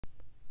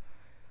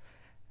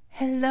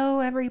Hello,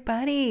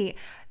 everybody.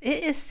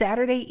 It is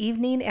Saturday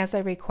evening as I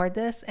record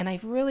this, and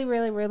I've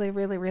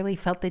really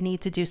felt the need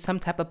to do some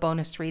type of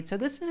bonus read. So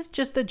this is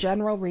just a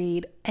general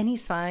read, any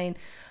sign.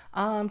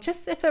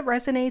 Just if it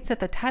resonates, if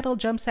the title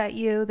jumps at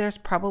you, there's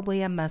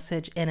probably a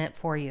message in it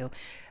for you.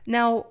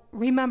 Now,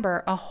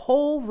 remember, a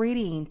whole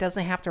reading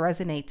doesn't have to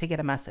resonate to get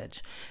a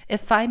message.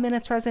 If 5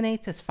 minutes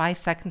resonates, if 5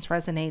 seconds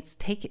resonates,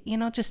 take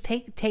it, just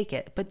take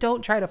it, but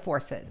don't try to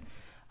force it.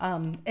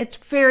 It's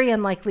very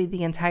unlikely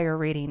the entire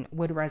reading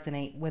would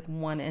resonate with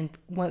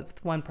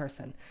one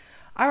person.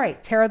 All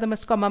right, Tarot of the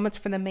Mystical Moments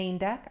for the main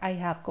deck. I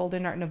have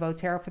Golden Art Nouveau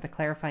Tarot for the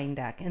clarifying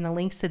deck, and the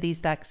links to these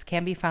decks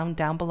can be found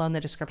down below in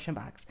the description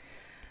box.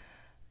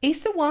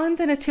 Ace of Wands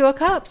and a Two of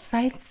Cups.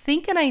 I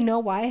think and I know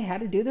why I had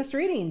to do this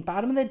reading.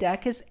 Bottom of the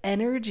deck is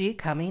energy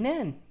coming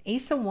in.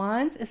 Ace of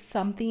Wands is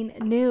something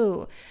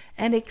new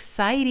and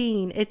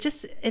exciting. It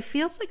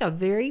feels like a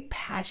very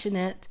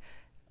passionate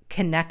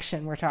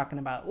connection we're talking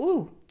about.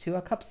 Ooh, Two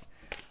of Cups,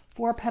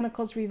 Four of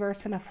Pentacles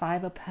reverse, and a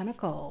Five of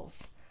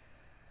Pentacles.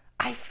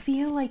 I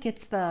feel like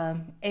it's the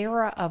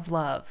era of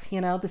love,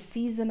 the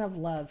season of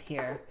love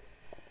here.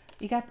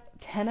 You got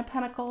Ten of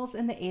Pentacles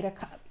and the Eight of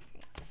Cups.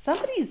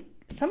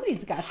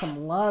 Somebody's got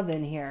some love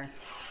in here.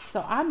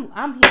 So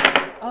I'm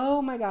here.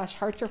 Oh my gosh,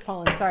 hearts are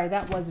falling. Sorry,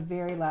 that was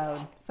very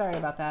loud. Sorry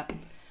about that.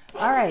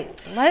 All right,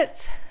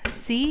 let's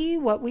see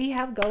what we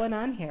have going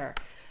on here.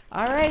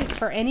 All right,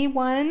 for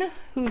anyone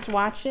who's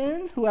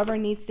watching, whoever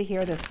needs to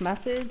hear this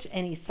message,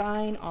 any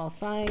sign, all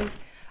signs,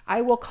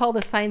 I will call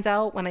the signs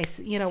out when I,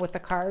 with the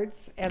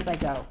cards as I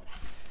go.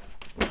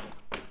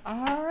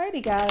 All righty,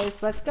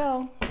 guys, let's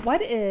go.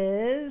 What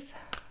is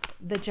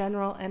the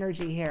general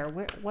energy here?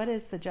 What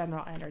is the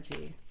general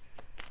energy?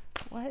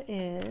 What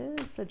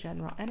is the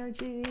general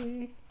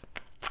energy?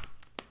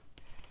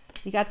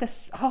 You got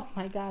this. Oh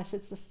my gosh,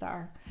 it's the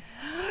Star.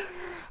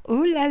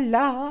 Ooh la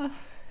la.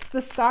 It's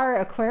the Star,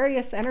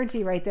 Aquarius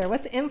energy right there.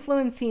 What's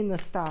influencing the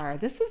Star?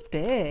 This is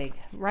big.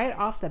 Right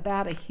off the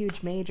bat, a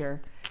huge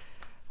major.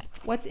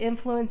 What's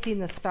influencing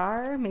the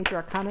Star? Major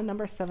Arcana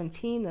number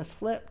 17. This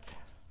flipped.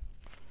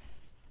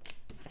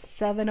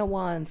 Seven of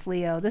Wands,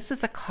 Leo. This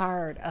is a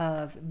card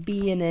of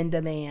being in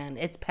demand.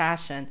 It's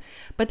passion.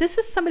 But this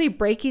is somebody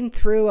breaking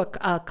through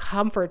a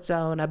comfort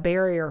zone, a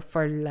barrier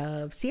for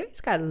love. See, he's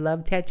got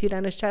love tattooed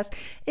on his chest.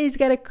 And he's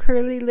got a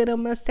curly little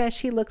mustache.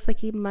 He looks like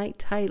he might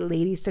tie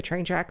ladies to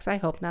train tracks. I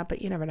hope not,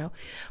 but you never know.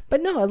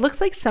 But no, it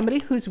looks like somebody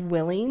who's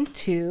willing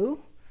to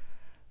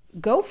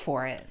go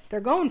for it.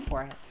 They're going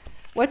for it.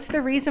 What's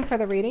the reason for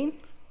the reading?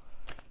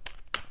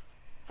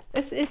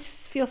 It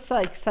just feels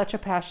like such a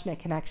passionate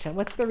connection.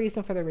 What's the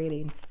reason for the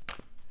reading?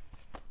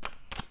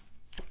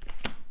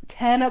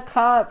 Ten of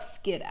Cups.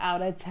 Get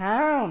out of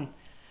town.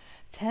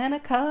 Ten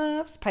of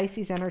Cups.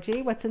 Pisces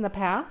energy. What's in the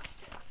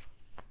past?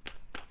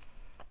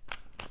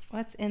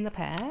 What's in the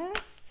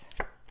past?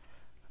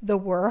 The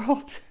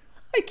World.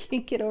 I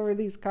can't get over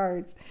these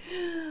cards.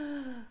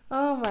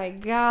 Oh my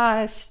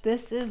gosh.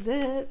 This is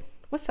it.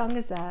 What song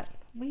is that?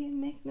 We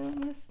make no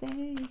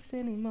mistakes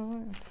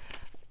anymore.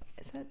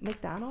 Is that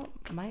McDonald?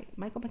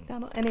 Michael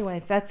McDonald?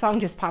 Anyway, that song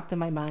just popped in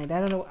my mind. I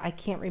don't know. I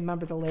can't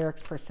remember the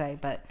lyrics per se,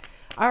 but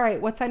all right.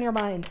 What's on your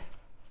mind?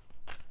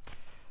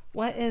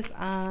 What is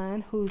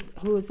on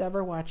who's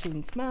ever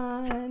watching's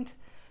mind?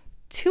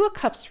 Two of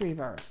Cups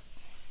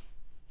reverse.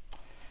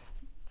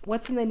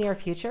 What's in the near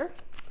future?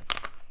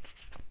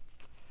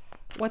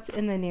 What's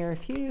in the near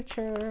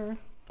future?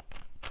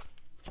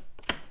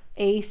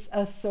 Ace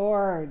of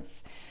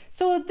Swords.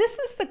 So this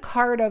is the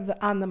card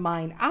on the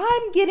mind.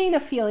 I'm getting a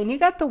feeling, you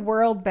got the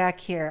World back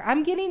here.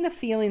 I'm getting the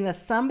feeling that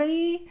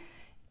somebody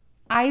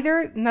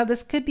now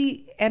this could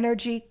be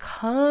energy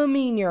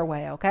coming your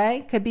way,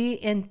 okay? Could be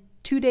in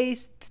 2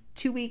 days,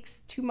 2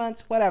 weeks, 2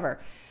 months,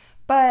 whatever.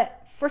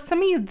 But for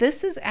some of you,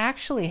 this is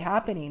actually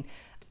happening.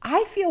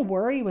 I feel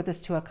worried with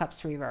this Two of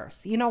Cups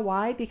reverse. You know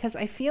why? Because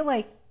I feel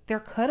like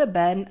there could have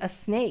been a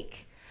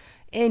snake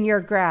in your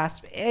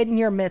grasp, in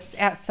your midst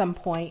at some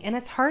point, and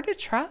it's hard to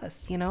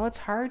trust. It's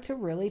hard to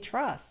really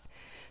trust.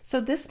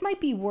 So this might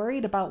be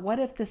worried about, what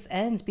if this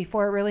ends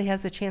before it really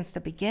has a chance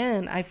to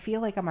begin? I feel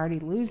like I'm already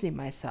losing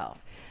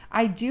myself.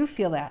 I do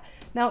feel that.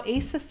 Now,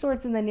 Ace of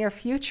Swords in the near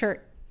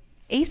future.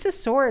 Ace of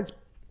Swords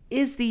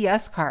is the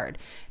yes card,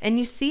 and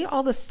you see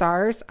all the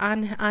stars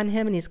on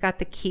him, and he's got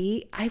the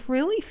key. I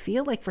really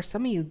feel like for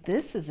some of you,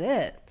 this is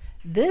it.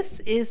 This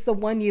is the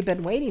one you've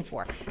been waiting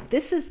for.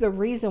 This is the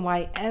reason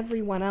why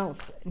everyone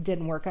else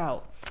didn't work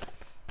out.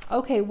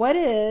 Okay,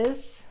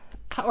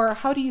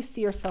 how do you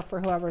see yourself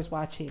for whoever's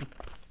watching?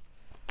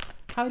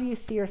 How do you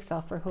see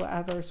yourself for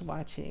whoever's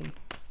watching?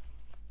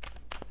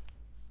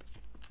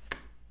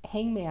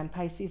 Hangman,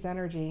 Pisces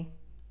energy.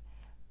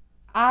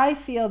 I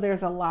feel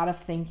there's a lot of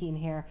thinking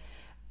here.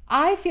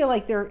 I feel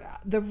like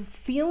the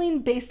feeling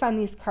based on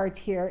these cards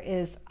here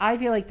is, I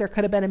feel like there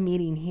could have been a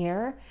meeting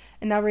here.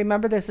 And now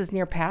remember, this is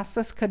near past.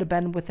 This could have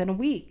been within a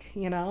week,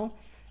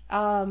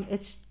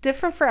 It's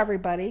different for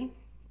everybody.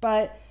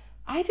 But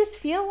I just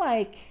feel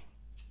like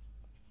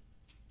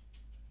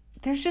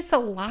there's just a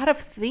lot of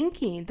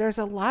thinking. There's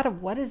a lot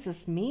of, what does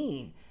this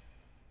mean?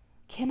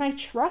 can I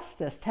trust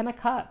this? 10 of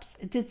Cups.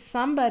 Did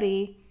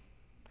somebody,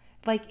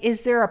 like,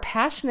 is there a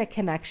passionate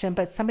connection,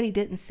 but somebody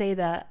didn't say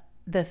the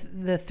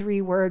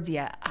three words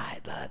yet? I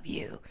love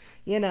you,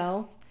 you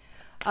know?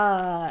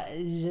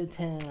 Je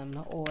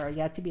t'aime, or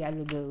yet to be I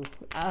love you.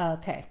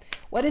 Okay.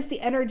 What is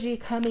the energy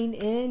coming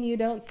in you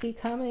don't see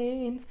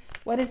coming?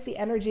 What is the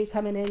energy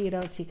coming in you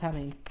don't see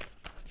coming?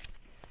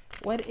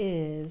 What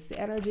is the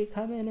energy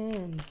coming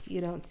in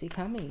you don't see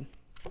coming?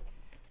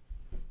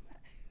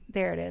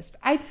 There it is.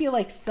 I feel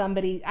like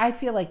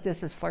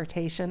this is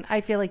flirtation.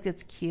 I feel like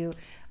it's cute.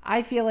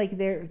 I feel like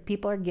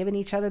people are giving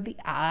each other the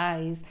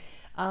eyes.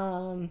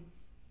 And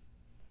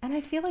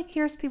I feel like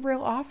here's the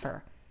real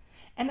offer.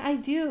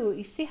 And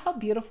you see how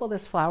beautiful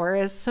this flower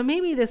is? So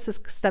maybe this is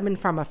stemming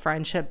from a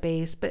friendship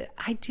base, but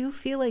I do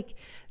feel like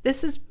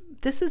this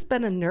has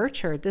been a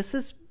nurture.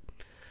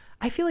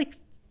 I feel like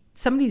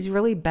somebody's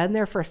really been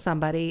there for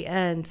somebody,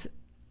 and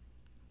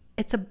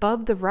it's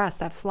above the rest.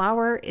 That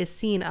flower is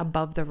seen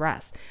above the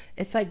rest.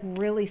 It's like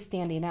really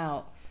standing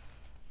out.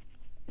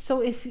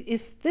 So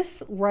if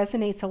this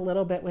resonates a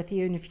little bit with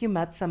you, and if you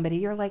met somebody,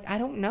 you're like, I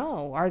don't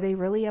know, are they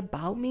really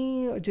about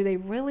me, or do they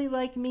really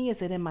like me?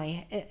 Is it in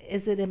my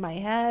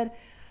head?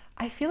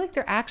 I feel like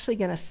they're actually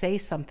going to say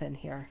something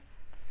here.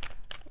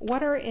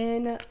 What are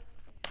in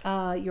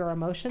your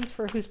emotions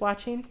for who's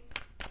watching?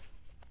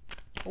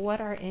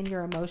 What are in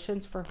your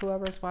emotions for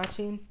whoever's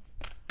watching?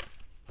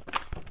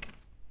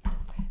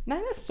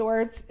 Nine of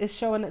Swords is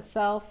showing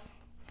itself.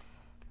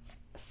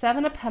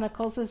 Seven of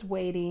Pentacles is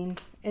waiting,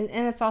 and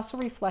it's also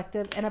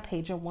reflective in a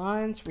Page of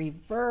Wands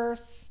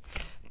reverse.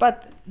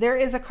 But there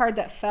is a card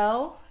that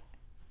fell.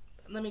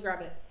 Let me grab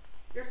it.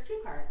 There's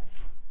two cards.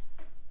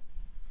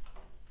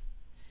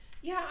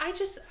 Yeah,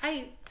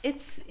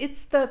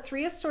 it's the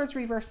Three of Swords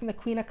reverse and the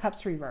Queen of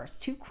Cups reverse.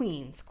 Two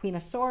queens. Three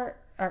of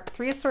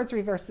Swords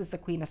reverse is the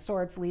Queen of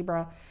Swords,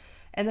 Libra,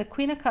 and the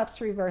Queen of Cups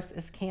reverse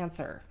is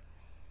Cancer.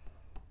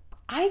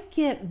 I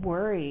get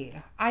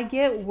worried.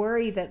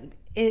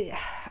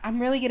 I'm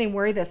really getting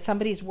worried that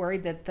somebody's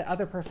worried that the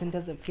other person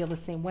doesn't feel the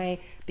same way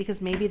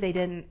because maybe they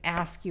didn't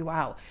ask you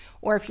out.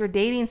 Or if you're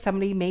dating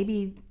somebody,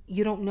 maybe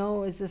you don't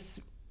know, is this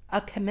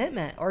a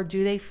commitment, or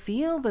do they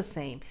feel the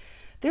same?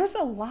 There's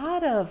a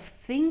lot of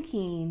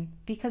thinking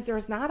because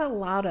there's not a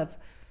lot of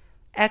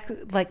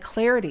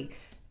clarity.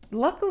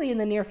 Luckily, in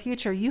the near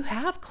future, you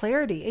have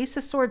clarity. Ace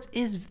of Swords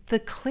is the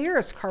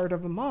clearest card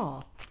of them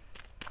all.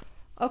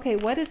 Okay,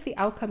 what is the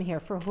outcome here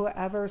for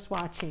whoever's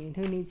watching,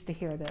 who needs to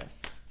hear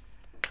this?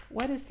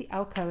 What is the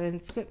outcome? And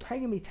it's probably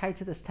going to be tied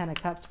to this 10 of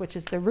Cups, which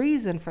is the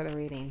reason for the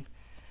reading.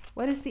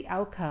 What is the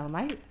outcome?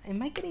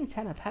 Am I getting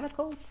 10 of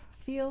Pentacles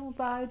feel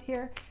vibe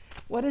here?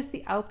 What is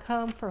the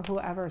outcome for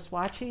whoever's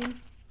watching?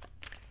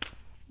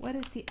 What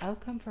is the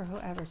outcome for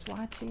whoever's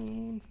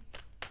watching?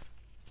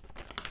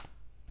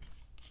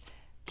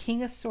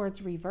 King of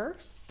Swords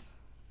reverse.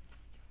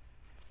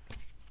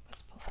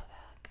 What's below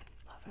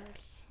that?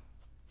 Lovers.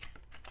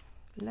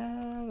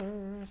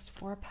 Lovers.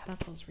 Four of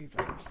Pentacles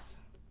reverse.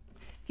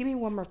 Give me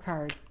one more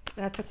card.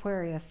 That's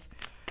Aquarius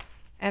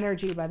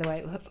energy, by the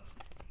way.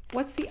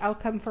 What's the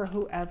outcome for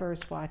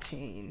whoever's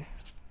watching?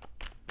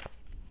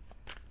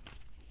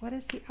 What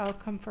is the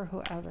outcome for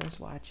whoever's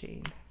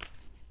watching?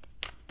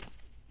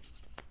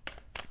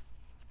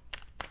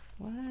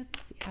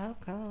 What's the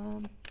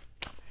outcome?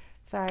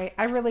 Sorry,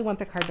 I really want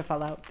the card to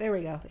fall out. There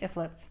we go. It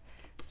flips.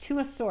 Two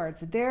of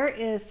Swords. There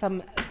is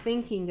some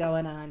thinking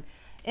going on.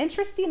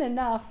 Interesting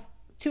enough,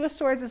 Two of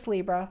Swords is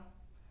Libra.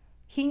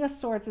 King of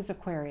Swords is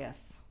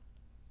Aquarius.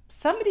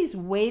 Somebody's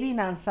waiting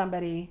on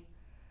somebody,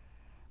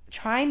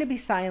 trying to be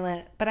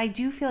silent, but I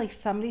do feel like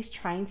somebody's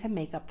trying to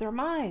make up their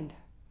mind.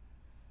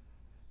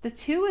 The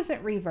two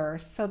isn't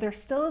reversed, so they're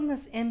still in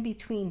this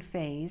in-between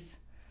phase.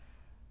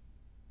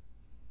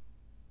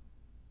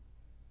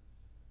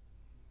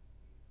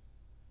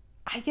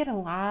 I get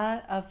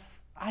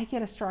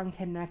a strong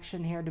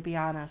connection here, to be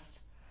honest.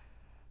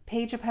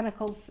 Page of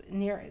Pentacles,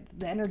 near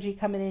the energy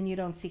coming in you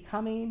don't see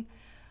coming.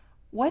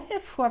 What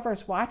if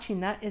whoever's watching,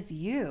 that is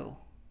you?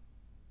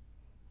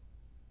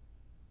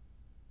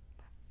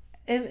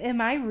 Am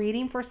I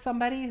reading for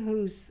somebody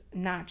who's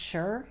not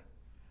sure?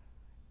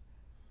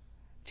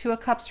 Two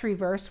of Cups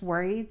reverse,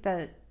 worried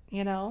that,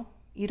 you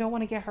don't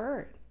want to get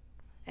hurt.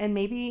 And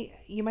maybe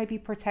you might be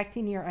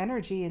protecting your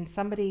energy and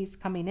somebody's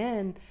coming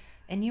in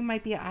and you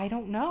might be, I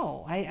don't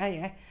know.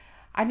 I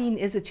mean,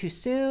 is it too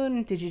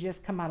soon? Did you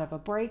just come out of a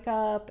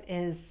breakup?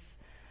 King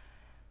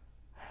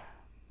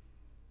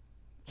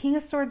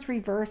of Swords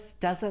reverse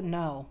doesn't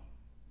know.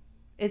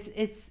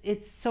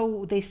 It's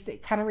so they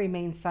kind of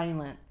remain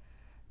silent.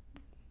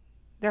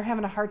 They're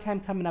having a hard time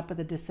coming up with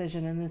a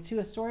decision. And the Two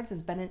of Swords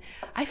has been in,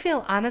 I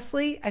feel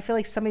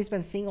like somebody's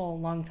been single a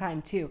long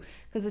time too.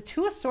 Because the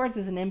Two of Swords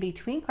is an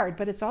in-between card,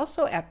 but it's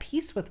also at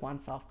peace with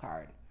oneself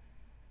card.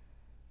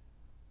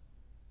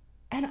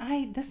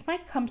 And this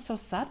might come so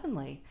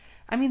suddenly.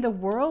 I mean, the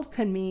world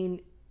could mean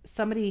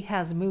somebody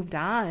has moved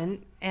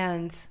on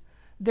and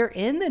they're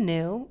in the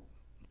new,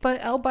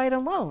 but albeit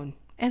alone.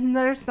 And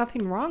there's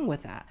nothing wrong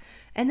with that.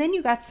 And then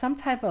you got some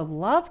type of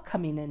love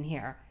coming in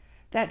here.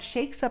 that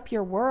shakes up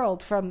your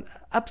world from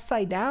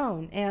upside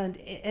down, and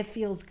it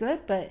feels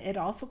good, but it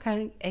also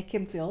it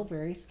can feel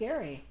very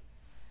scary.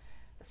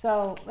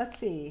 So let's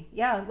see.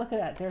 Yeah, look at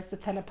that. There's the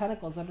Ten of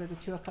Pentacles under the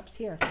Two of Cups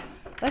here.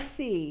 Let's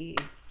see.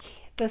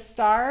 The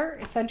star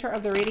center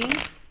of the reading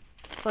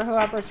for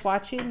whoever's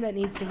watching that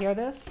needs to hear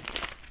this.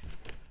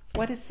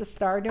 What is the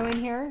star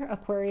doing here?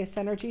 Aquarius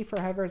energy for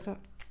whoever's...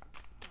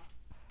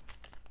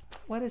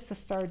 What is the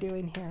star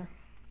doing here?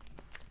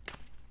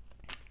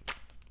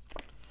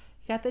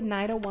 You got the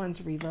Knight of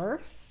Wands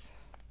reverse.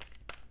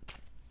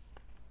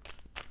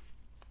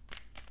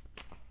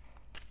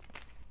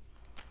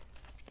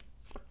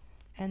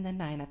 And the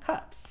Nine of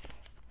Cups.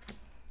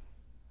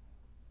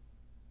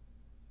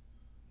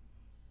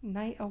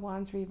 Knight of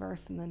Wands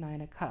reverse and the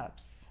Nine of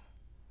Cups.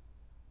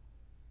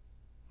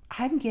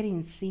 I'm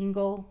getting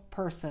single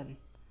person.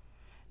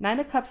 Nine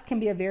of Cups can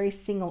be a very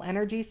single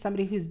energy,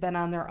 somebody who's been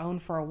on their own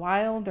for a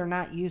while. They're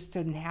not used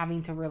to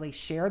having to really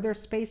share their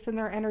space and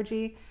their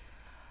energy.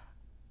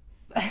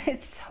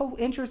 It's so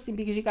interesting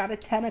because you got a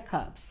Ten of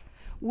Cups,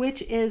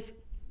 which is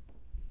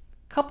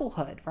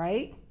couplehood,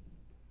 right?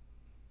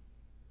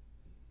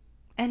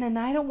 And a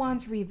Knight of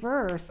Wands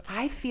reverse,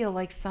 I feel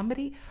like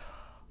somebody,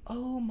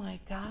 oh my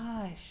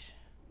gosh.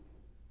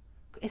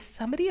 Is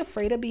somebody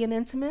afraid of being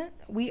intimate?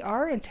 We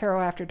are in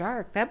Tarot After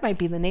Dark. That might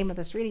be the name of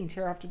this reading,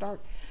 Tarot After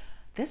Dark.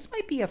 This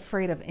might be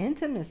afraid of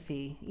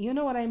intimacy. You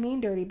know what I mean,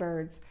 dirty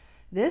birds?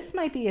 This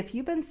might be if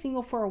you've been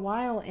single for a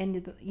while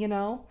and, you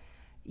know,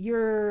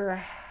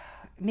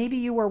 maybe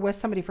you were with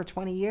somebody for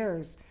 20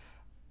 years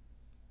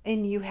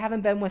and you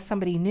haven't been with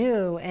somebody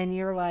new and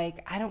you're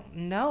like, I don't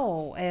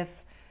know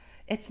if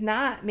it's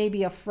not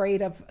maybe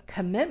afraid of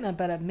commitment,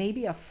 but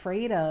maybe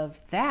afraid of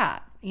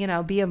that. You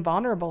know, being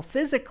vulnerable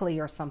physically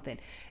or something.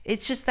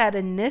 It's just that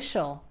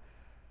initial.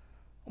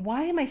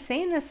 Why am I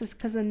saying this? Is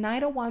because the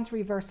Knight of Wands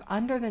reverse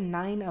under the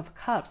Nine of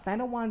Cups. Knight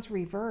of Wands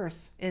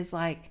reverse is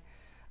like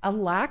a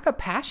lack of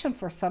passion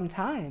for some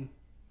time.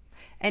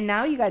 And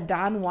now you got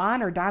Don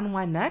Juan or Don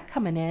Juanette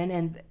coming in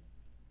and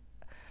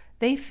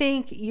they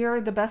think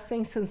you're the best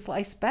thing since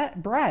sliced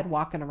bread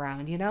walking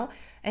around, you know?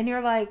 And you're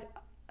like,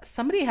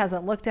 somebody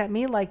hasn't looked at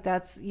me like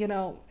that's, you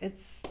know,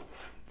 it's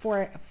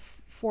for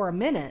a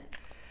minute.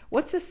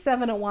 What's the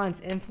Seven of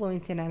Wands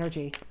influencing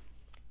energy?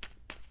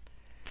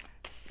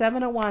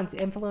 Seven of Wands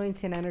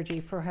influencing energy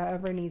for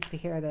whoever needs to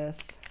hear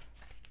this.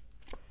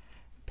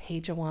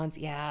 Page of Wands.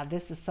 Yeah,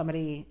 this is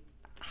somebody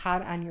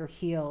hot on your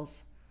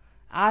heels.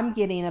 I'm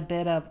getting a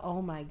bit of,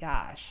 oh my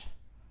gosh.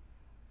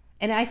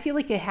 And I feel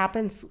like it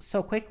happens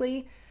so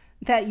quickly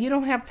that you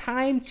don't have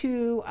time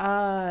to,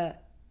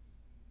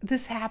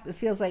 it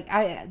feels like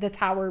the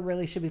tower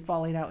really should be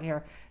falling out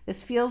here.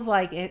 This feels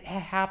like it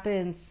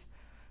happens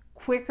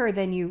quicker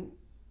than you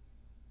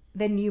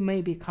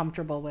may be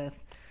comfortable with.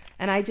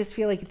 And I just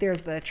feel like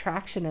the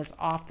attraction is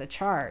off the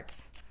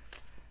charts.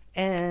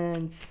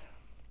 And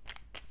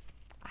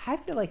I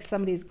feel like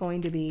somebody's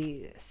going to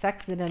be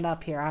sexing it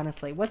up here,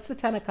 honestly. What's the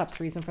Ten of Cups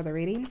reason for the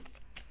reading?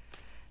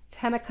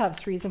 Ten of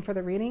Cups reason for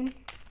the reading?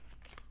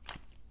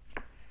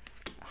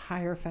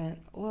 Hierophant.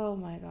 Oh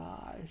my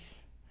gosh.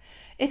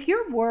 If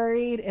you're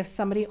worried if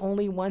somebody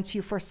only wants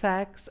you for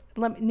sex,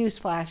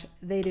 newsflash,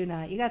 they do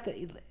not.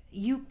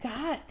 You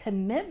got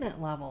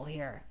commitment level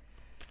here.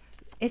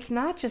 It's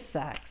not just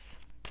sex.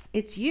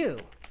 It's you.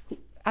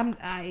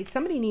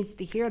 Somebody needs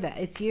to hear that.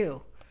 It's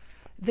you.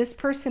 This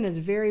person is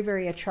very,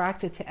 very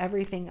attracted to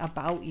everything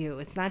about you.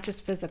 It's not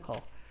just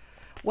physical.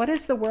 What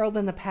is the world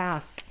in the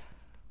past?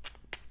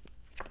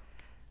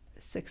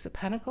 Six of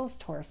Pentacles,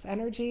 Taurus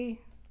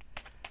energy.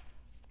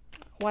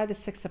 Why the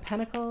Six of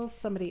Pentacles?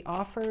 Somebody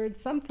offered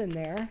something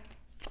there.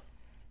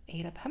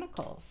 Eight of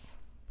Pentacles.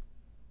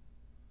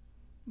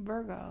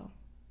 Virgo.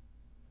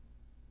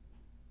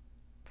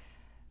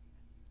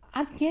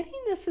 I'm getting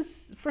this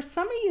is, for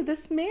some of you,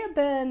 this may have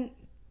been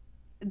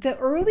the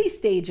early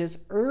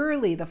stages,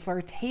 the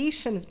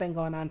flirtation has been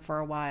going on for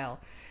a while.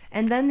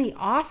 And then the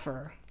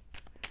offer.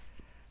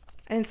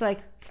 And it's like,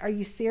 are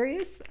you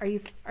serious? Are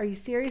you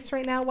serious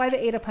right now? Why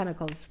the Eight of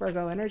Pentacles?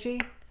 Virgo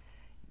energy.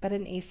 But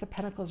an Ace of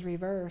Pentacles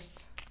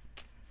reverse.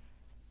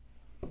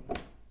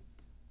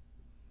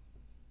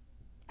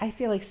 I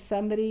feel like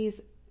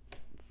somebody's,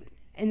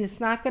 and it's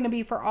not going to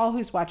be for all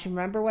who's watching.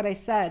 Remember what I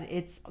said.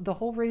 It's the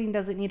whole reading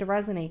doesn't need to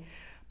resonate.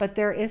 But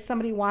there is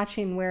somebody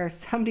watching where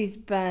somebody's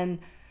been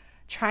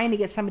trying to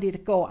get somebody to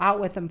go out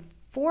with them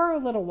for a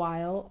little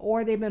while,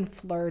 or they've been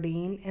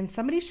flirting, and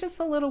somebody's just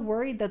a little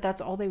worried that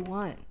that's all they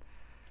want.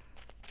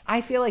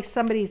 I feel like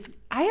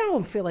I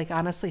don't feel like,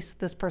 honestly,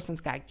 this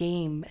person's got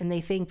game, and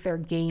they think their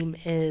game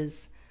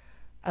is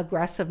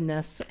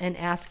aggressiveness and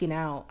asking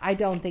out. I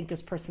don't think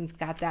this person's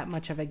got that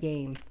much of a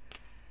game.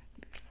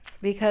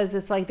 Because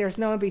it's like there's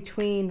no in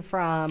between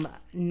from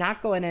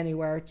not going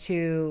anywhere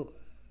to,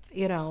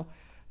 you know,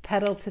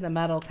 pedal to the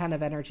metal kind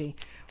of energy.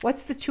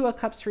 What's the Two of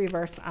Cups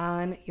reverse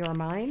on your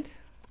mind?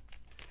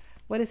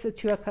 What is the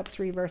Two of Cups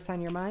reverse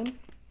on your mind?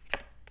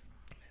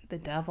 The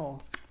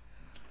Devil.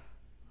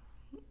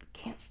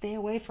 Can't stay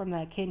away from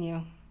that, can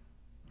you?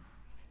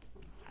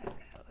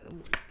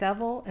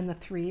 Devil and the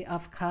Three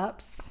of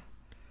Cups,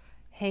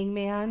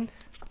 Hangman,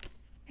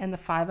 and the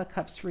Five of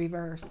Cups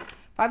reverse.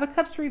 Five of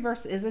Cups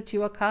reverse is a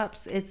Two of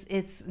Cups.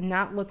 It's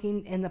not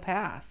looking in the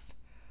past.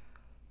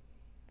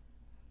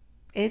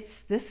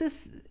 It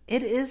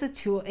is a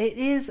tool. It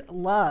is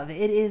love.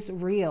 It is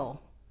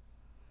real.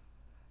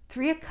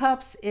 Three of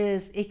Cups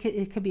is, it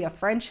could be a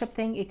friendship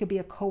thing. It could be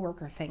a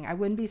coworker thing. I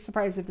wouldn't be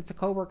surprised if it's a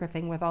coworker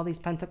thing with all these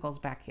pentacles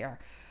back here.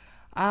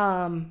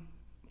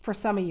 For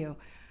some of you.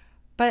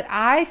 But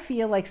I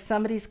feel like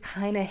somebody's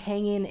kind of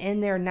hanging in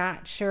there,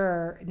 not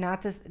sure,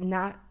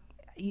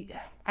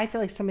 I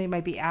feel like somebody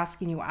might be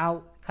asking you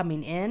out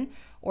coming in,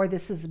 or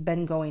this has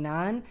been going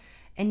on,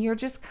 and you're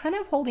just kind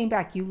of holding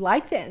back. You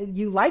like it.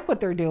 You like what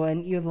they're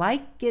doing. You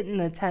like getting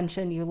the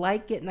attention. You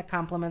like getting the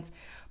compliments,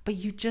 but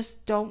you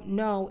just don't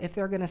know if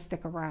they're going to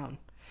stick around.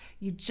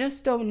 You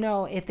just don't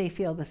know if they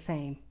feel the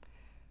same.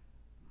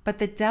 But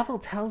the Devil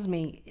tells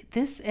me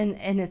this, and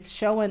it's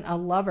showing a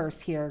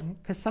lovers here,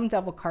 because some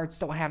Devil cards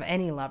don't have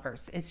any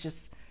lovers. It's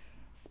just,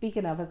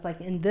 speaking of, it's like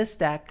in this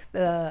deck,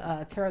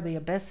 the Tarot of the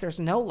Abyss,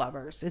 there's no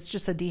lovers. It's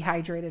just a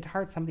dehydrated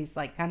heart. Somebody's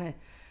like kind of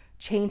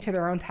chained to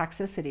their own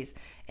toxicities.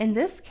 In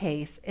this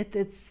case,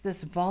 it's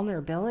this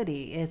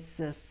vulnerability. It's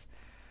this,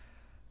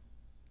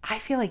 I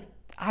feel like,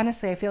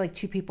 honestly, I feel like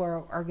two people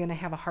are going to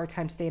have a hard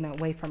time staying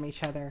away from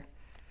each other.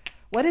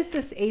 What is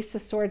this Ace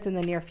of Swords in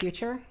the near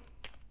future?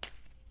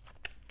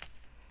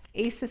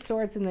 Ace of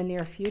Swords in the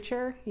near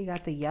future. You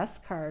got the yes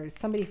card.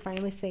 Somebody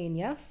finally saying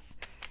yes.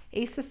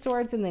 Ace of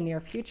Swords in the near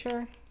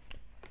future.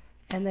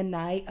 And the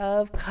Knight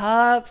of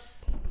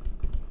Cups.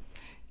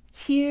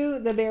 Cue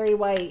the Barry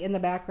White in the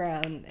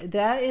background.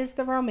 That is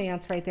the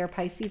romance right there.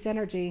 Pisces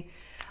energy.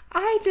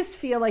 I just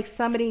feel like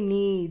somebody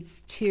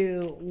needs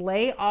to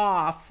lay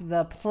off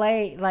the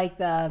play, like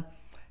the,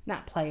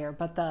 not player,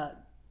 but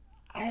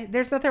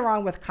there's nothing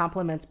wrong with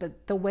compliments,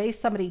 but the way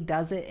somebody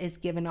does it is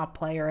giving off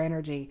player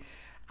energy.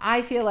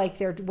 I feel like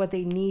what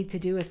they need to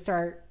do is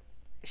start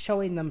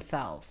showing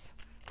themselves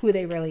who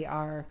they really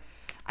are.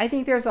 I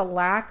think there's a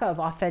lack of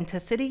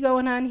authenticity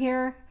going on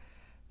here,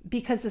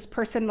 because this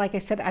person, like I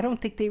said, I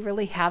don't think they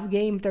really have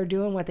game. They're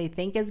doing what they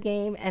think is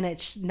game, and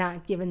it's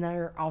not giving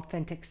their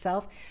authentic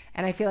self.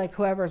 And I feel like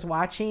whoever's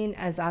watching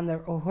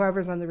or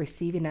whoever's on the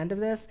receiving end of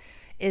this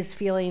is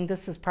feeling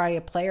this is probably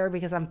a player,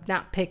 because I'm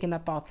not picking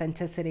up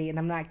authenticity, and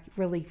I'm not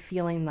really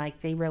feeling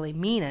like they really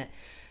mean it.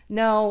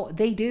 No,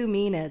 they do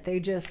mean it.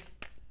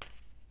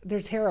 They're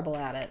terrible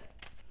at it.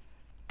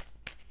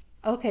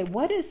 Okay,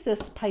 what is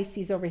this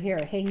Pisces over here?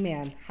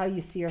 Hangman, how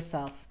you see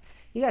yourself.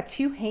 You got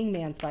two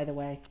hangmans, by the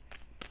way.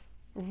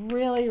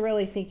 Really,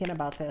 really thinking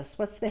about this.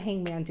 What's the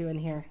Hangman doing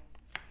here?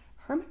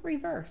 Hermit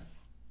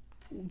reverse.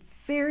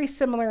 Very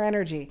similar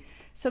energy.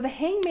 So the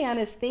Hangman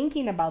is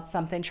thinking about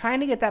something,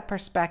 trying to get that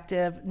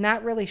perspective,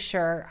 not really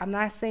sure. I'm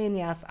not saying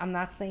yes, I'm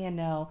not saying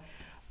no.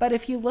 But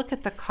if you look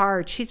at the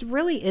card, she's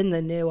really in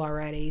the new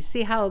already.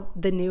 See how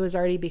the new has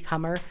already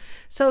become her?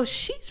 So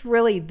she's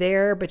really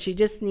there, but she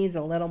just needs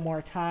a little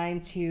more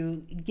time to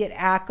get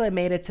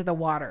acclimated to the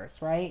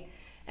waters, right?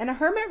 And a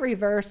Hermit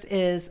reverse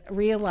is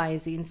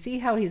realizing, see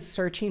how he's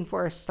searching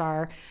for a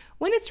star.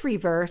 When it's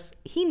reverse,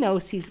 he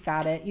knows he's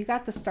got it. You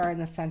got the star in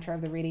the center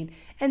of the reading.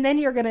 And then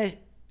you're going to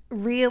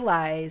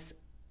realize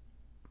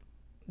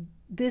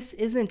this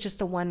isn't just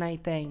a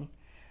one-night thing.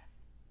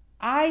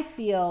 I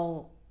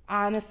feel,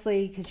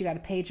 honestly, because you got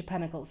a Page of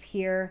Pentacles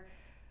here,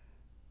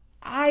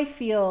 I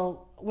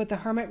feel with the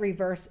Hermit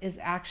reverse is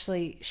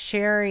actually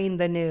sharing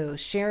the news,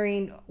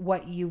 sharing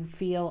what you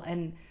feel,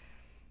 and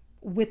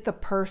with the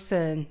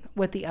person,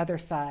 with the other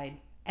side.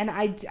 And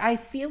I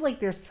feel like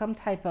there's some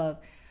type of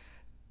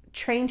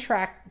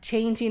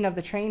changing of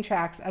the train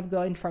tracks of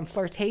going from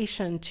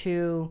flirtation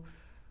to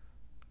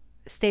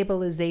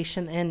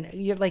stabilization. And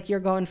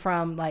you're going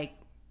from like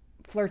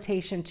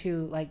flirtation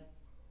to like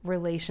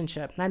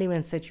relationship, not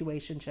even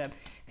situationship,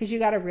 because you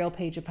got a real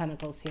Page of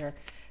Pentacles here.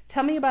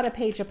 Tell me about a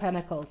Page of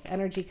Pentacles.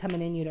 Energy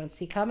coming in you don't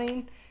see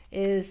coming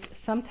is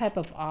some type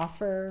of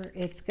offer.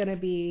 It's going to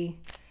be,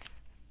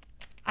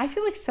 I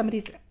feel like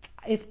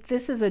if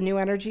this is a new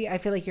energy, I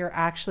feel like you're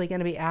actually going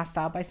to be asked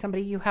out by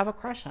somebody you have a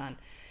crush on.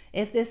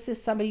 If this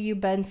is somebody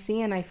you've been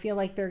seeing, I feel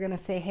like they're going to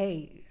say,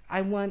 hey,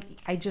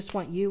 I just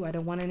want you. I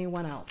don't want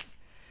anyone else.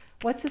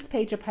 What's this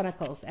Page of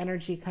Pentacles?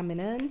 Energy coming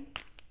in.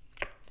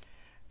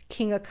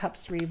 King of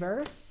Cups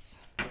reverse.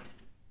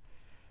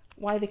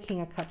 Why the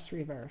King of Cups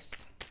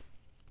reverse?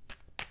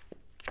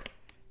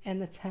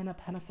 And the Ten of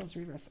Pentacles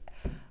reverse.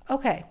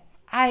 Okay.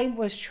 I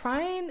was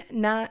trying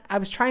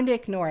to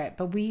ignore it,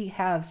 but we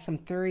have some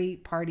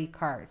three-party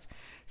cards.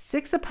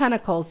 Six of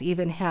Pentacles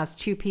even has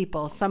two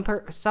people.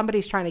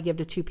 Somebody's trying to give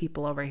to two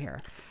people over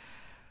here.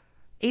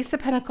 Ace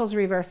of Pentacles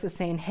reverse is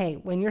saying, hey,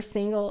 when you're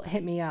single,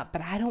 hit me up,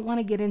 but I don't want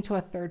to get into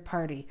a third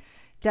party.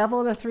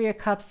 Devil and the Three of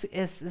Cups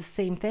is the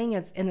same thing.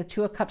 It's in the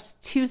Two of Cups.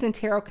 Twos in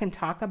tarot can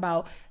talk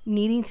about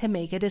needing to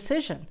make a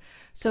decision.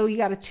 So you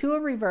got a Two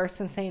of reverse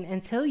and saying,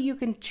 until you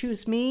can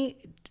choose me,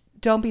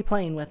 don't be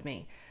playing with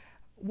me.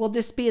 We'll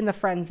just be in the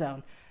friend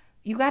zone.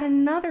 You got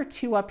another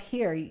two up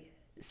here.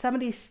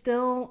 somebody's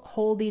still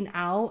holding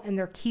out and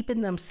they're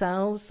keeping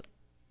themselves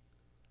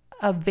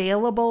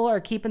available or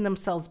keeping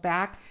themselves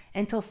back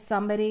until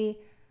somebody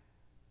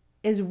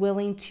is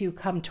willing to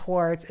come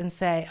towards and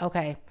say,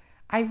 okay,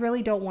 I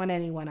really don't want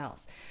anyone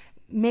else.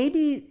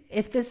 Maybe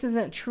if this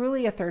isn't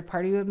truly a third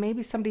party, but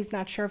maybe somebody's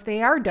not sure if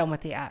they are done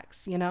with the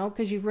ex, you know,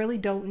 because you really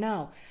don't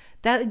know.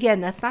 That, again,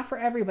 that's not for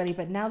everybody,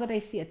 but now that I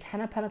see a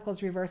 10 of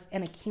Pentacles reverse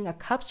and a King of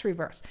Cups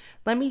reverse,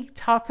 let me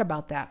talk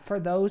about that for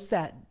those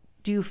that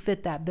do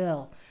fit that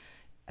bill.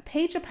 A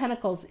Page of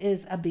Pentacles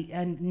is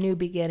a new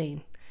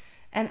beginning.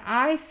 And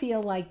I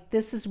feel like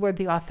this is where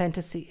the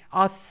authenticity,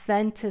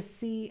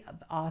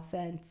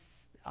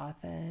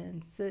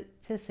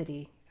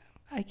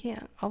 I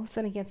can't, all of a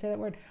sudden I can't say that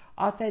word,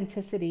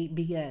 authenticity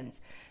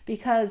begins.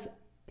 Because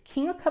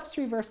King of Cups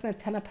reverse and the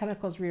 10 of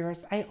Pentacles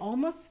reverse, I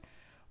almost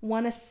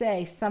want to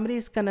say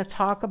somebody's going to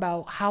talk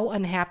about how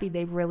unhappy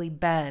they've really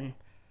been.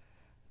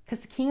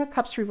 Because the King of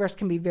Cups reverse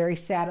can be very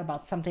sad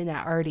about something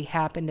that already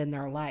happened in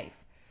their life.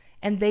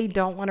 And they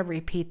don't want to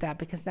repeat that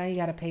because now you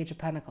got a Page of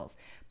Pentacles.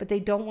 But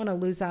they don't want to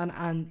lose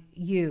on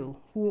you,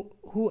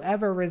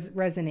 whoever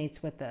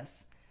resonates with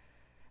this.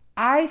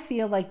 I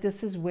feel like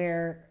this is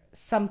where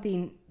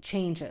something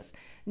changes.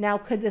 Now,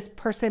 could this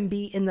person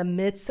be in the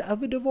midst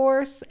of a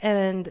divorce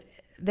and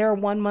they're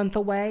 1 month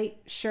away?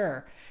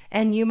 Sure.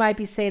 And you might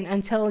be saying,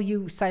 until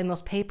you sign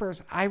those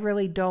papers, I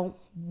really don't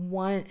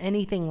want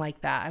anything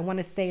like that. I want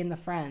to stay in the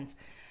friends.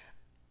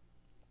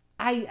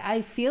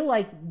 I feel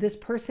like this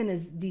person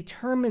is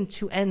determined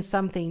to end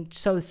something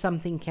so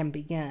something can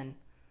begin.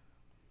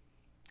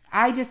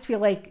 I just feel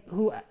like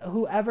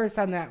whoever's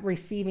on that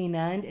receiving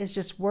end is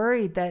just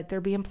worried that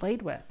they're being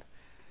played with.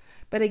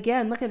 But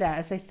again, look at that.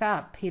 As I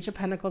stop, Page of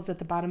Pentacles at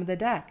the bottom of the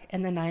deck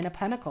and the 9 of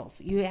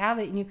Pentacles. You have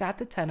it and you got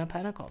the 10 of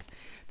Pentacles.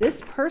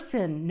 This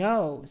person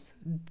knows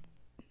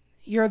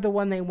you're the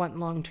one they want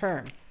long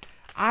term.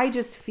 I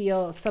just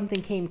feel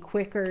something came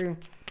quicker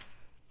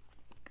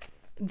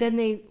than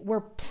they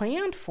were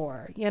planned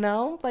for, you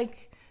know?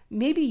 Like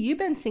maybe you've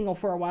been single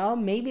for a while.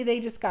 Maybe they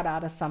just got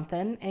out of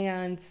something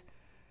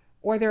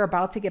or they're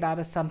about to get out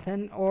of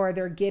something, or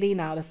they're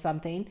getting out of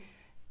something.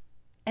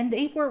 And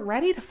they weren't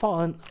ready to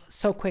fall in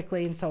so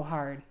quickly and so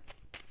hard.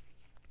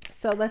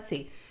 So let's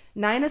see.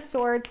 9 of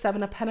Swords,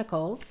 7 of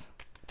Pentacles,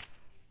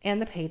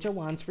 and the Page of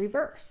Wands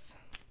reverse.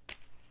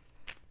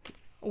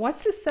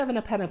 What's the 7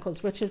 of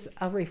Pentacles, which is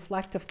a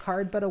reflective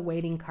card, but a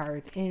waiting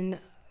card in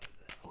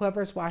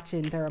whoever's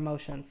watching their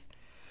emotions?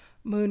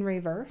 Moon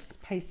reverse,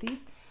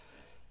 Pisces.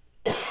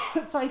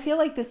 So I feel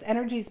like this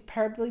energy's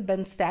probably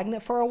been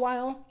stagnant for a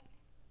while.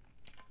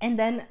 And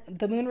then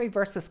the moon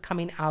reverse is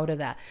coming out of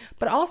that,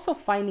 but also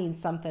finding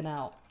something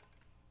out,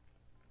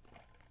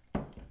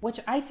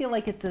 which I feel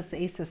like it's this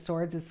Ace of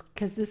Swords, is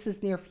because this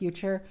is near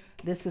future.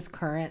 This is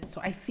current.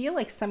 So I feel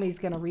like somebody's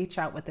going to reach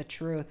out with the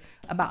truth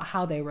about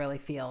how they really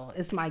feel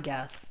is my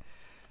guess.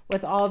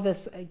 With all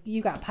this,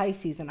 you got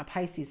Pisces and a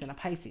Pisces and a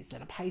Pisces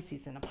and a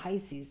Pisces and a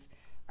Pisces.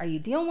 Are you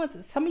dealing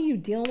with, some of you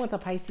dealing with a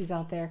Pisces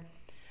out there?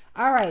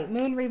 All right,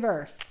 moon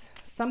reverse.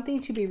 Something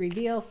to be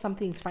revealed.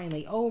 Something's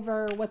finally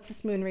over. What's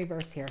this moon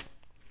reverse here?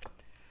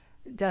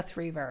 Death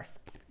reverse.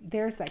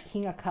 There's that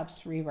King of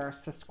Cups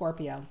reverse, the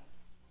Scorpio.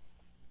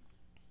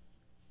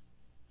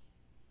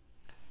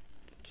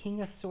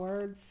 King of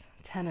Swords,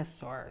 10 of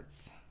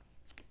Swords.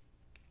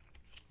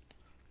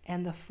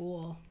 And the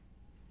Fool.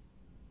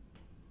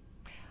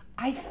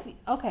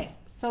 Okay,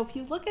 so if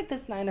you look at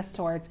this 9 of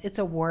Swords, it's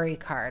a worry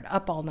card.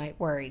 Up all night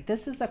worry.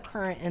 This is a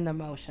current in the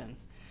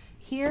emotions.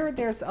 Here,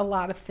 there's a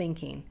lot of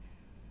thinking.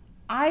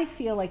 I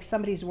feel like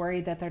somebody's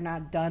worried that they're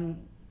not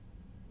done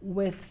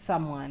with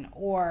someone,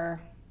 or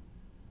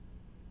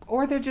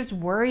they're just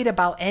worried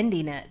about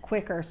ending it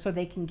quicker so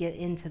they can get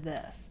into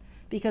this,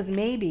 because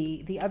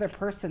maybe the other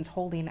person's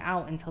holding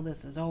out until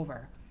this is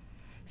over.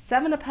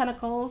 7 of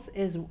Pentacles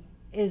is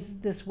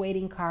this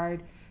waiting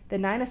card. The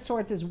 9 of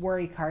Swords is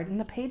worry card, and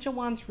the Page of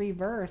Wands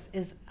reverse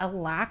is a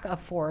lack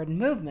of forward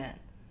movement.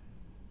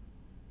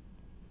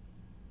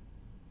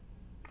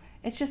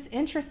 It's just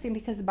interesting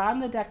because the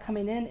bottom of the deck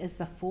coming in is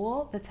the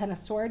Fool, the 10 of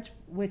Swords,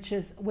 which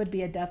would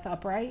be a death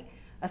upright,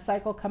 a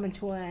cycle coming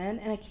to an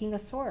end, and a King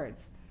of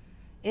Swords.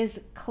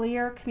 Is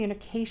clear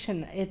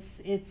communication.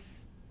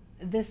 It's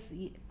this,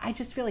 I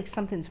just feel like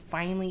something's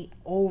finally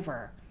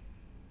over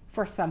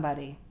for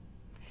somebody.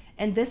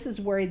 And this is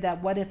worried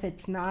that what if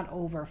it's not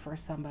over for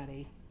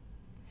somebody?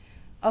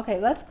 Okay,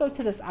 let's go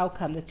to this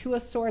outcome. The 2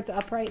 of Swords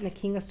upright and the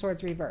King of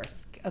Swords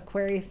reverse.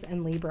 Aquarius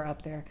and Libra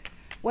up there.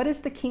 What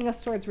is the King of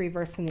Swords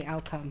reverse in the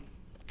outcome?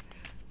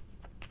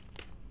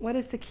 What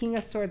is the King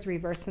of Swords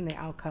reverse in the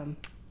outcome?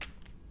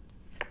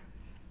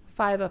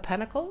 5 of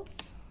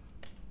Pentacles.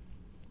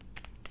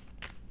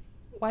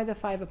 Why the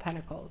 5 of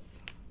Pentacles?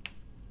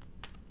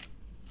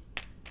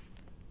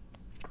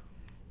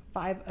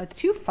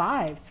 2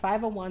 5s.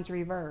 5 of Wands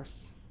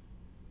reverse.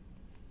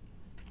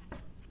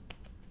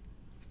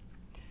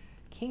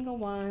 King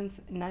of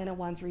Wands, 9 of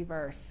Wands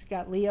reverse.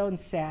 Got Leo and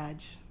Sag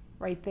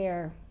right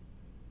there.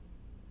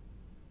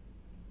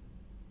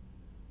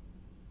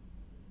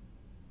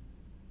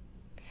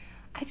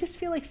 I just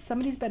feel like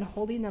somebody's been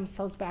holding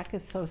themselves back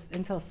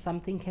until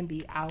something can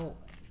be out.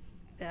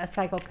 A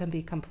cycle can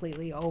be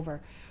completely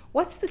over.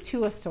 What's the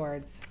Two of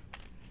Swords?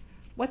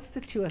 What's the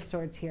Two of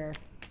Swords here?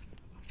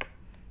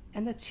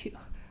 And the two,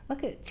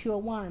 look at Two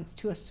of Wands,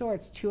 Two of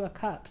Swords, Two of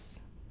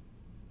Cups.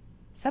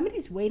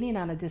 Somebody's waiting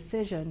on a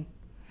decision.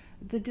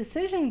 The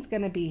decision's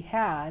going to be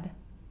had.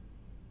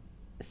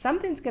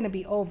 Something's going to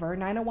be over.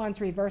 Nine of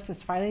Wands reverse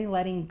is finally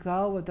letting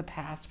go of the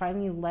past,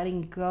 finally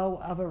letting go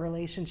of a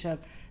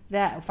relationship,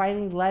 that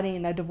finally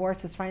letting a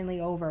divorce is finally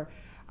over.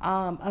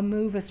 A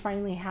move is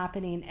finally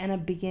happening, and a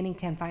beginning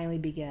can finally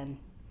begin.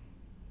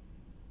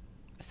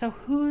 So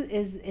who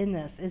is in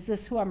this? Is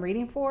this who I'm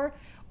reading for?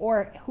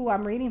 Or who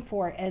I'm reading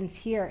for ends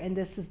here, and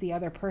this is the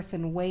other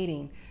person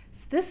waiting.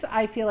 So this,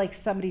 I feel like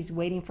somebody's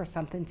waiting for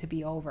something to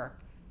be over,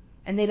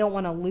 and they don't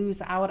want to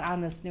lose out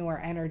on this newer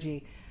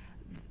energy.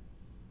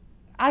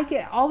 I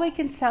get all I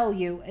can tell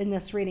you in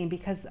this reading,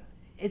 because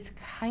it's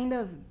kind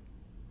of,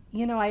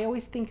 you know, I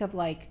always think of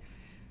like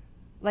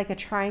a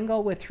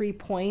triangle with 3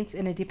 points,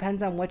 and it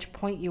depends on which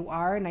point you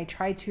are. And I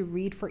try to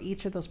read for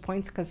each of those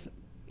points because,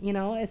 you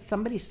know, it's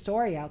somebody's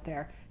story out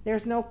there.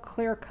 There's no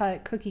clear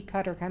cut, cookie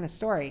cutter kind of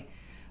story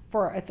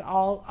for it's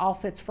all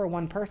fits for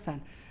one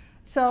person.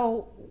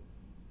 So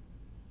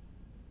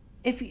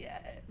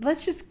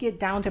let's just get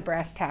down to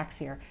brass tacks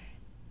here.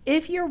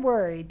 If you're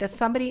worried that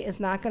somebody is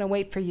not going to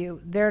wait for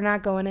you, they're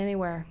not going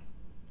anywhere.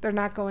 They're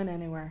not going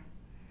anywhere.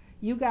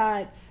 You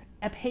got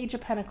a Page of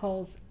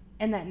Pentacles,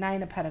 and that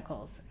Nine of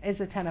Pentacles is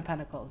a Ten of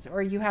Pentacles,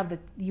 or you got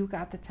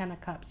the Ten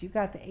of Cups, you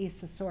got the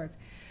Ace of Swords.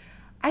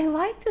 I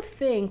like to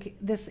think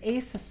this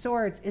Ace of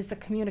Swords is the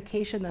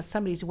communication that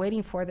somebody's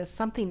waiting for, that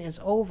something is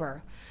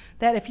over.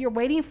 That if you're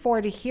waiting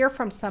to hear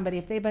from somebody,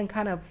 if they've been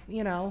kind of,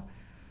 you know,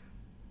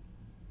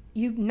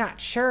 you're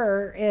not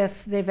sure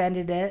if they've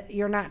ended it.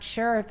 You're not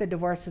sure if the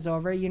divorce is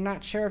over. You're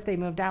not sure if they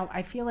moved out.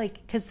 I feel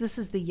like, because this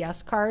is the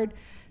Yes card,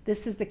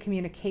 this is the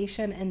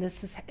communication, and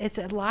it's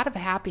a lot of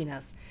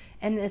happiness,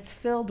 and it's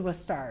filled with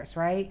stars,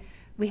 right?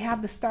 We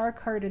have the Star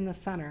card in the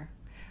center.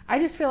 I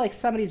just feel like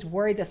somebody's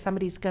worried that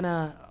somebody's going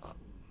to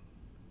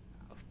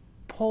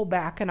pull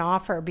back an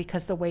offer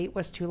because the wait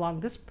was too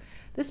long.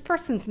 This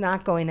person's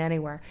not going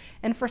anywhere.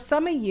 And for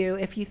some of you,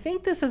 if you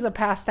think this is a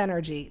past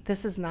energy,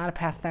 this is not a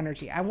past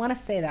energy. I want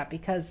to say that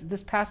because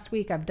this past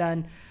week I've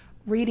done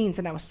readings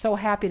and I was so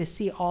happy to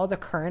see all the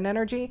current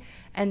energy.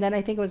 And then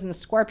I think it was in the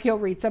Scorpio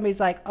read, somebody's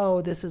like,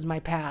 oh, this is my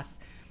past.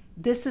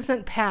 This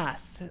isn't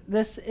past.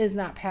 This is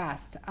not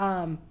past.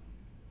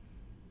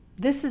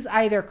 This is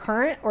either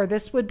current, or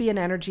this would be an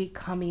energy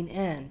coming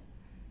in.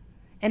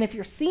 And if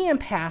you're seeing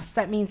past,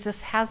 that means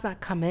this has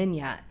not come in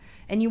yet.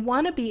 And you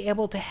want to be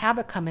able to have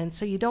it come in,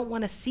 so you don't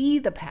want to see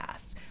the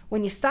past.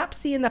 When you stop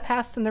seeing the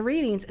past in the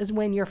readings is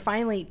when you're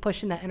finally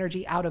pushing that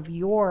energy out of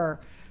your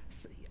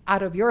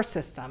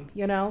system,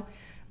 you know.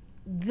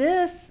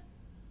 This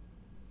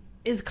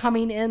is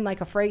coming in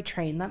like a freight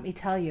train, let me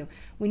tell you.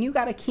 When you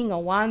got a King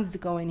of Wands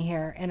going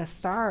here and a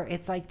Star,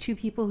 it's like two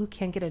people who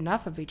can't get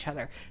enough of each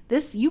other.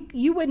 This,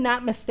 you would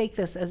not mistake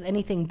this as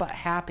anything but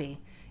happy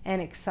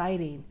and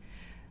exciting.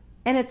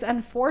 And it's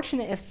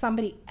unfortunate if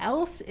somebody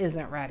else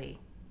isn't ready.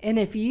 And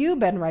if you've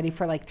been ready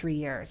for like 3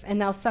 years and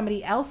now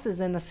somebody else is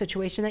in the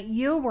situation that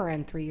you were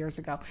in 3 years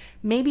ago,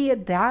 maybe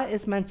that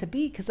is meant to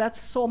be, because that's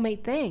a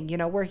soulmate thing. You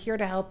know, we're here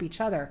to help each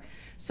other.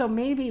 So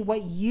maybe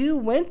what you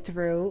went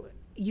through,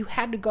 you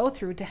had to go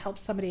through to help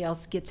somebody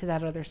else get to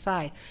that other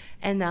side.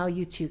 And now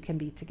you two can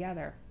be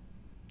together.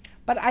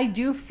 But I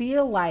do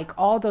feel like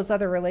all those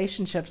other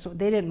relationships,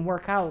 they didn't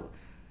work out.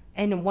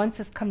 And once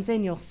this comes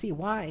in, you'll see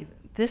why.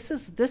 This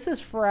is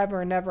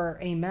forever and ever,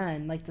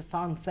 amen, like the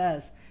song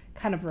says,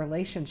 kind of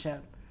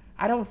relationship.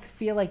 I don't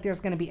feel like there's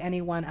going to be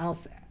anyone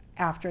else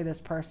after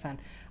this person.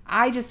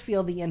 I just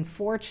feel the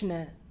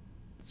unfortunate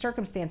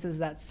circumstances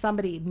that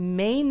somebody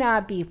may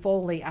not be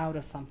fully out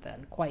of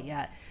something quite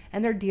yet,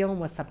 and they're dealing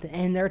with something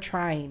and they're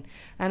trying.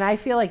 And I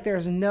feel like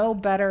there's no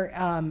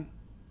better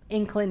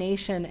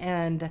inclination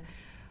and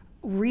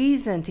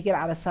reason to get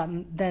out of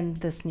something than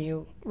this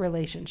new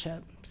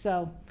relationship.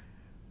 So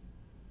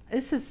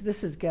this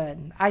is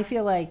good. I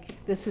feel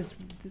like this is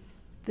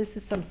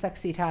some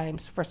sexy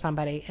times for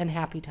somebody and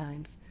happy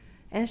times.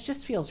 And it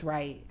just feels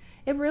right.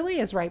 It really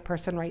is right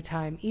person, right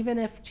time, even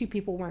if two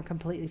people weren't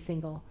completely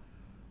single.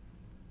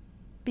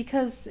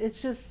 Because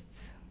it's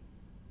just,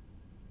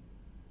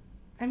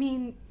 I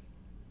mean,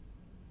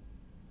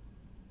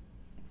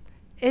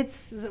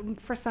 it's,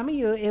 for some of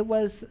you, it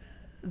was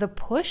the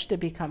push to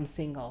become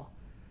single.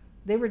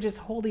 They were just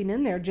holding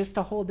in there just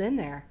to hold in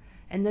there.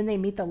 And then they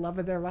meet the love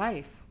of their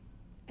life.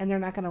 And they're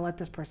not going to let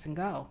this person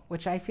go,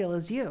 which I feel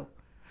is you.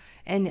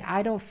 And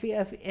I don't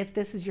feel, if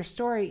this is your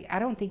story, I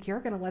don't think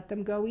you're going to let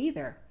them go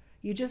either.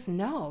 You just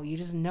know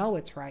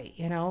it's right,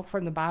 you know,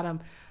 from the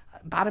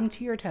bottom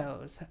to your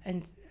toes.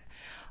 And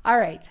all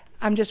right,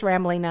 I'm just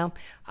rambling now.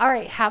 All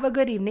right, have a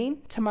good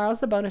evening. Tomorrow's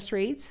the bonus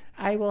reads.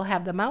 I will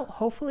have them out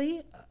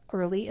hopefully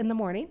early in the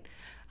morning.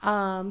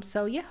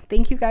 So yeah,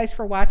 thank you guys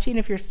for watching.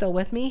 If you're still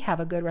with me,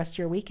 have a good rest of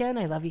your weekend.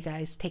 I love you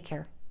guys. Take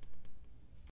care.